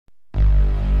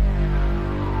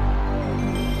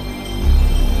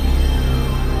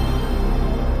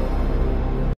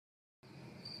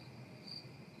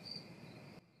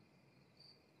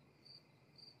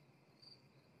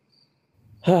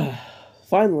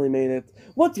Finally made it.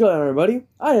 What's going on, everybody?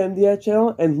 I am the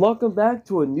Channel, and welcome back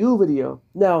to a new video.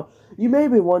 Now, you may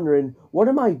be wondering, what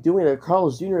am I doing at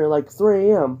Carl's Jr. at like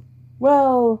 3 a.m.?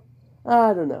 Well,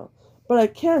 I don't know. But I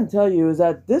can tell you is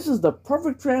that this is the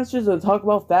perfect transition to talk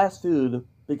about fast food.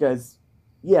 Because,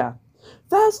 yeah,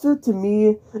 fast food to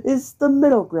me is the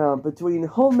middle ground between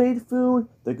homemade food,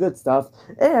 the good stuff,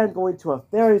 and going to a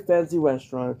very fancy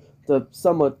restaurant, the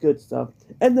somewhat good stuff.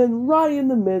 And then right in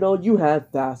the middle, you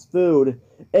have fast food,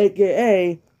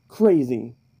 aka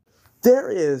crazy.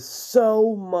 There is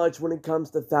so much when it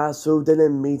comes to fast food that it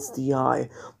meets the eye.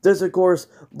 There's, of course,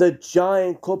 the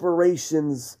giant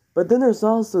corporations, but then there's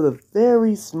also the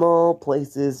very small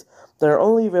places that are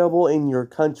only available in your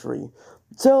country.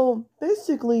 So,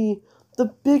 basically, the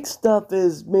big stuff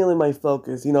is mainly my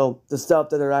focus, the stuff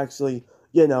that are actually,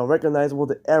 recognizable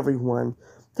to everyone.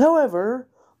 However,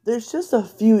 there's just a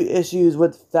few issues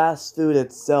with fast food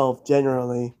itself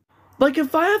generally. Like,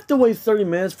 if I have to wait 30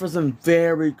 minutes for some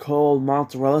very cold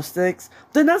mozzarella sticks,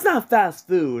 then that's not fast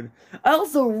food. I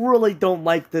also really don't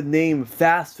like the name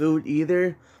fast food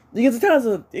either, because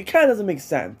it kind of doesn't make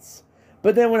sense.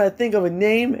 But then when I think of a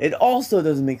name, it also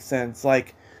doesn't make sense,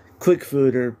 like quick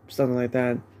food or something like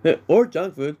that. Or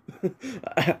junk food.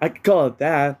 I could call it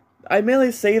that. I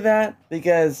mainly say that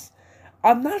because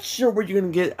I'm not sure what you're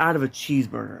going to get out of a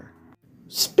cheeseburger.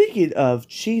 Speaking of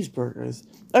cheeseburgers,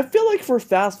 I feel like for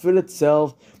fast food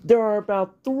itself, there are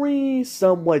about 3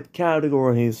 somewhat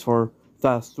categories for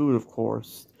fast food, of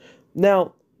course.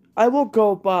 Now, I will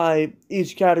go by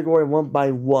each category one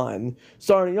by one,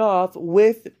 starting off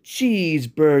with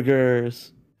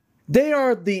cheeseburgers. They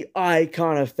are the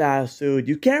icon of fast food.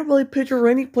 You can't really picture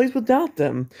any place without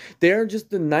them. They are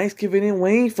just a nice convenient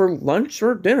way for lunch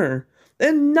or dinner.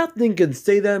 And nothing can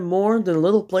say that more than a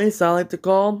little place I like to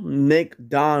call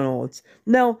McDonald's.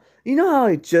 Now, you know how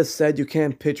I just said you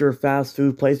can't picture a fast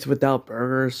food place without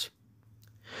burgers?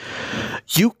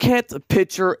 You can't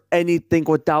picture anything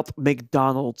without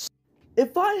McDonald's.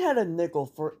 If I had a nickel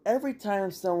for every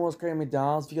time someone was creating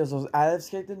McDonald's because those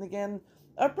additives kicked in again,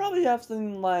 I'd probably have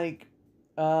something like,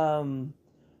 about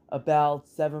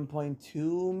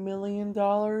 $7.2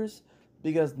 million,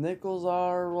 because nickels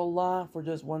are a lot for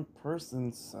just one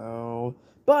person, so...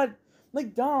 But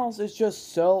McDonald's is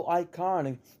just so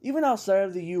iconic. Even outside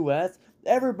of the US,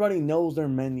 everybody knows their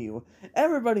menu.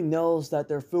 Everybody knows that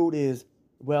their food is,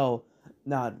 well,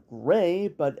 not great,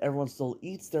 but everyone still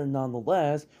eats there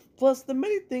nonetheless. Plus, the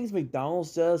many things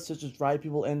McDonald's does, such as drive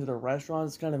people into their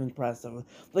restaurants, is kind of impressive.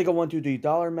 Like a $1, $2,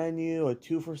 $3 menu, a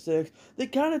 2 for $6. They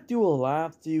kind of do a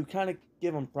lot, so you kind of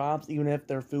give them props, even if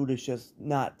their food is just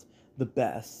not the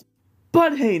best.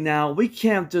 But hey now, we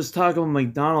can't just talk about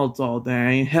McDonald's all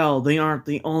day. Hell, they aren't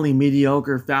the only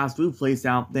mediocre fast food place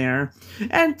out there.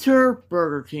 Enter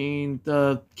Burger King,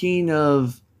 the king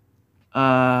of,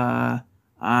 I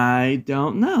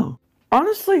don't know.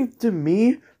 Honestly, to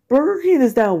me, Burger King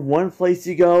is that one place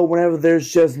you go whenever there's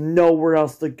just nowhere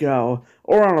else to go,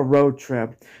 or on a road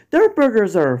trip. Their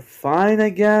burgers are fine, I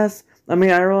guess. I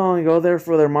mean, I really only go there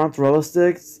for their mozzarella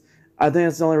sticks. I think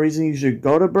that's the only reason you should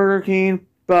go to Burger King,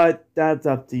 but that's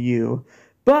up to you.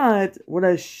 But what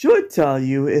I should tell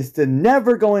you is to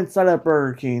never go inside a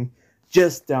Burger King.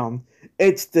 Just don't.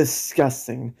 It's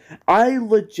disgusting. I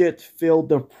legit feel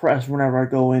depressed whenever I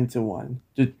go into one.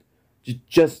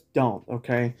 Just don't,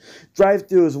 okay?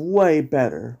 Drive-thru is way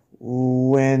better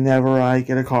whenever I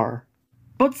get a car.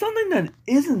 But something that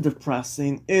isn't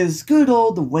depressing is good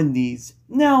old Wendy's.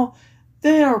 Now,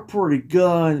 they are pretty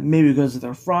good, maybe because of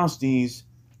their Frosties.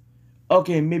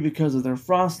 Okay, maybe because of their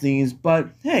Frosties, but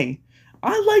hey,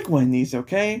 I like Wendy's,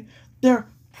 okay? Their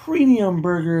premium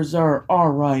burgers are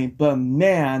alright, but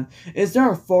man, is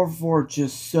their 4-for-4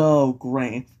 just so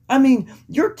great. I mean,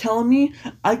 you're telling me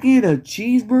I can get a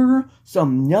cheeseburger,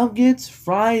 some nuggets,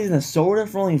 fries, and a soda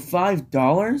for only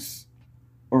 $5?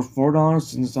 Or $4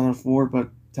 since it's under 4, but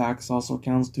tax also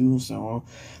counts too, so...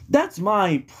 That's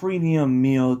my premium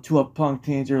meal to a punk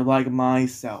teenager like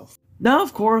myself. Now,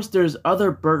 of course, there's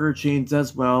other burger chains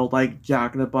as well, like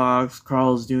Jack in the Box,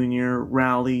 Carl's Jr.,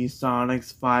 Rally, Sonic's,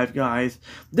 Five Guys.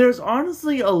 There's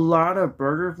honestly a lot of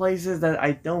burger places that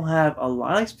I don't have a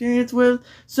lot of experience with,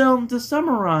 so to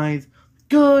summarize,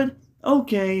 good,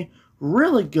 okay,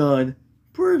 really good,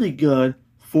 pretty good,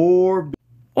 4.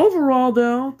 Overall,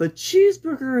 though, the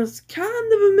cheeseburger is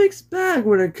kind of a mixed bag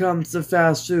when it comes to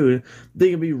fast food.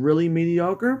 They can be really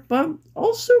mediocre, but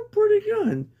also pretty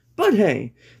good. But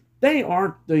hey, they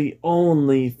aren't the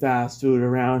only fast food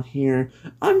around here.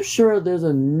 I'm sure there's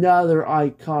another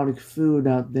iconic food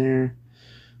out there.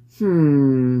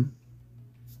 Oh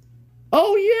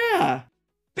yeah!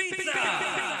 Pizza!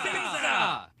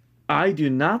 Pizza! I do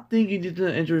not think you need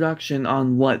an introduction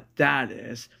on what that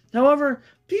is. However,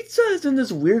 pizza is in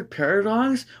this weird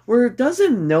paradox where it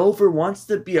doesn't know if it wants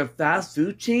to be a fast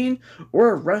food chain or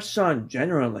a restaurant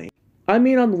generally. I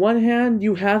mean, on one hand,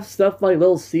 you have stuff like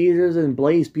Little Caesars and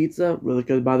Blaze Pizza, really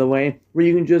good by the way, where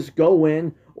you can just go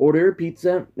in, order your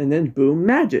pizza, and then boom,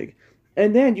 magic.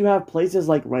 And then you have places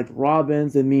like Red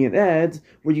Robin's and Me and Ed's,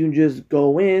 where you can just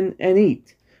go in and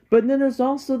eat. But then there's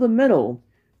also the middle,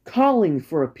 calling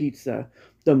for a pizza.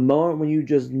 The moment when you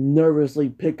just nervously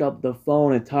pick up the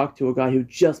phone and talk to a guy who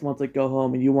just wants to go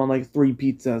home and you want like 3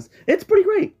 pizzas. It's pretty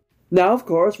great. Now, of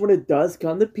course, when it does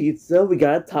come to pizza, we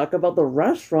gotta talk about the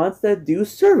restaurants that do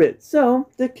serve it. So,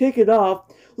 to kick it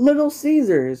off, Little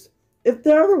Caesars. If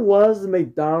there ever was a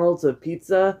McDonald's of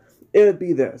pizza, it would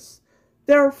be this.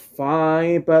 They're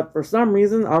fine, but for some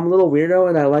reason, I'm a little weirdo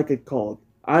and I like it cold.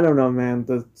 I don't know, man.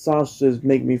 The sausages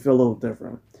make me feel a little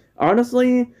different.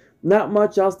 Honestly, not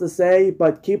much else to say,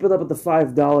 but keep it up with the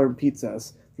 $5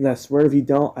 pizzas. And I swear if you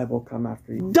don't, I will come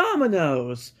after you.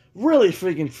 Domino's! Really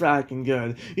freaking fracking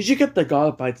good. You should get the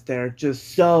garlic bites there,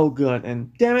 just so good.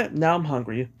 And damn it, now I'm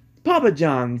hungry. Papa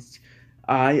John's.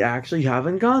 I actually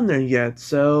haven't gone there yet,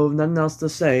 so nothing else to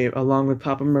say, along with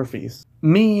Papa Murphy's.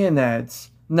 Me and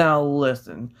Ed's. Now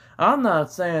listen, I'm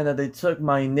not saying that they took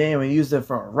my name and used it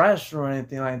for a restaurant or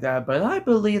anything like that, but I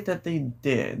believe that they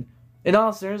did. In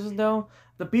all seriousness though,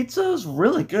 the pizza is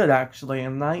really good actually,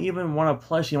 and I even want a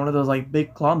plushie, one of those like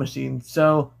big claw machines,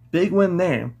 so big win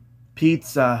there.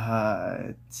 Pizza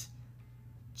Hut.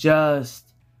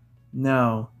 Just,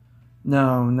 no,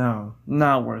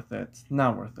 not worth it,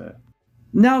 not worth it.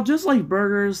 Now, just like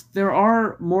burgers, there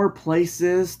are more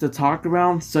places to talk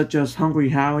about, such as Hungry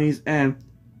Howie's and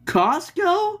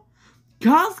Costco?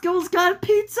 Costco's got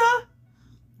pizza?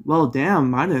 Well,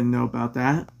 damn, I didn't know about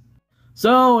that.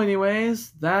 So,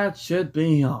 anyways, that should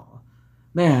be all.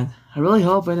 Man, I really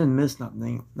hope I didn't miss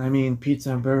nothing. I mean,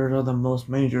 pizza and burgers are the most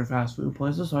major fast food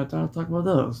places, so I thought I'd talk about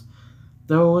those.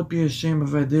 Though it would be a shame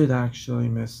if I did actually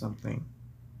miss something.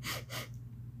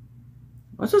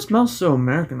 Why does it smell so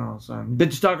American all of a sudden?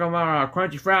 Did you talk about our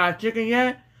crunchy fried chicken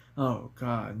yet? Oh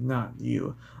god, not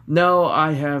you. No,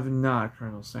 I have not,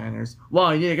 Colonel Sanders.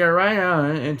 Well, you need to get right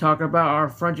on and talk about our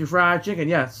crunchy fried chicken.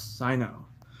 Yes, I know.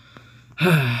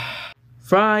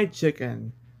 Fried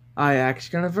chicken. I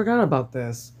actually kind of forgot about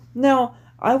this. Now,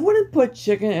 I wouldn't put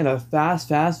chicken in a fast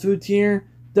food tier,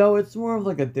 though it's more of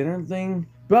like a dinner thing,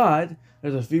 but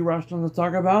there's a few restaurants to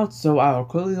talk about, so I'll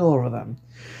quickly go over them.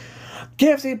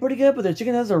 KFC pretty good, but their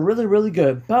chicken nuggets are really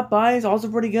good. Popeyes also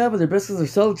pretty good, but their biscuits are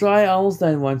so dry I almost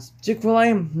died once.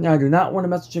 Chick-fil-A, I do not want to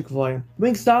mess with Chick-fil-A.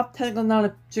 Wingstop, technically not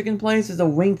a chicken place, it's a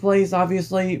wing place,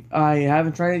 obviously. I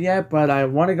haven't tried it yet, but I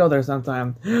want to go there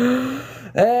sometime.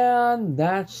 And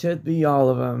that should be all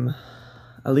of them.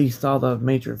 At least all the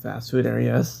major fast food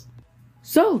areas.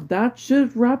 So, that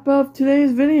should wrap up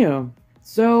today's video.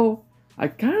 So, I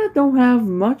kind of don't have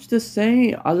much to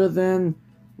say other than,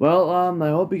 well, I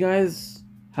hope you guys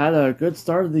had a good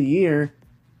start of the year.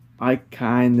 I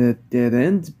kinda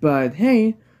didn't, but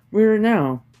hey, we're here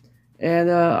now.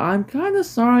 And I'm kinda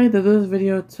sorry that this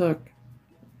video took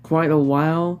quite a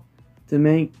while to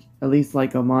make, at least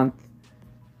like a month.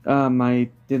 I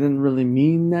didn't really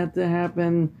mean that to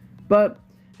happen, but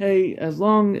hey, as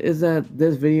long as that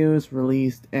this video is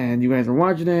released and you guys are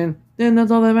watching it, then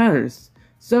that's all that matters.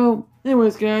 So,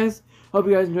 anyways guys, hope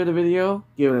you guys enjoyed the video.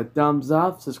 Give it a thumbs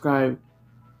up, subscribe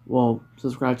to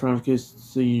notifications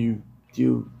so you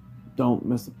don't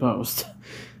miss a post.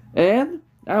 And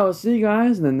I will see you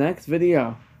guys in the next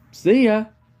video. See ya!